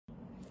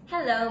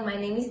Hello, my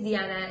name is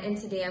Diana and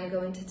today I'm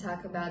going to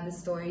talk about the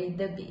story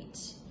The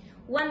Beach.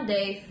 One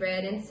day,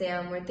 Fred and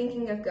Sam were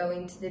thinking of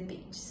going to the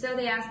beach, so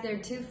they asked their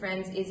two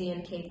friends, Izzy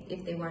and Kate,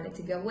 if they wanted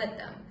to go with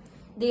them.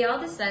 They all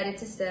decided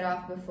to set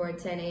off before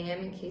 10 a.m.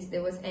 in case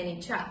there was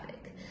any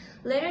traffic.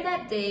 Later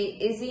that day,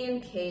 Izzy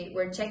and Kate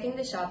were checking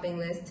the shopping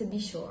list to be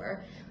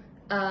sure.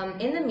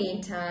 In the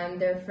meantime,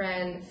 their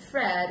friend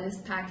Fred was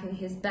packing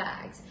his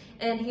bags,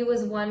 and he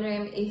was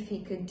wondering if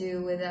he could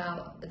do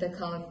without the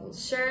colorful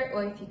shirt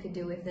or if he could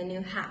do with the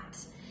new hat.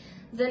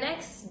 The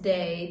next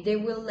day, they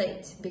were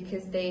late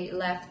because they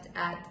left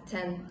at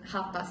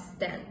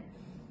 10:30.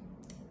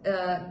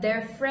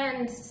 Their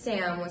friend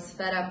Sam was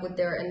fed up with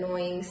their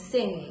annoying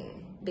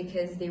singing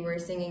because they were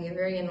singing a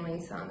very annoying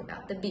song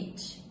about the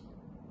beach.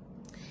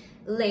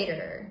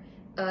 Later,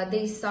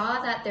 they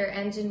saw that their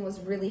engine was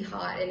really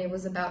hot and it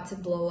was about to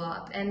blow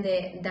up and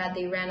that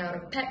they ran out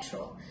of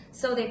petrol,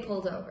 so they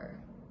pulled over.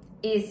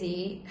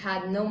 Izzy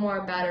had no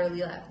more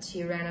battery left,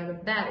 she ran out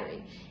of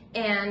battery,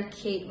 and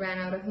Kate ran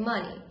out of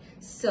money.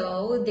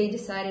 So they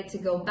decided to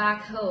go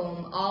back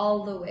home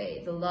all the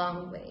way, the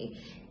long way.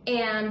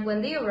 And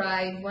when they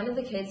arrived, one of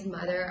the kids'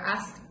 mother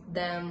asked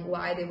them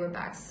why they were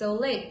back so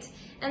late,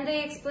 and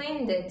they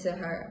explained it to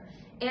her.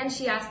 And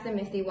she asked them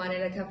if they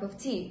wanted a cup of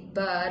tea,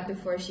 but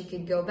before she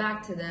could go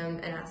back to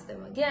them and ask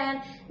them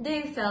again,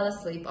 they fell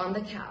asleep on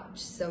the couch,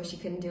 so she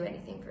couldn't do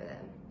anything for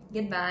them.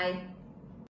 Goodbye.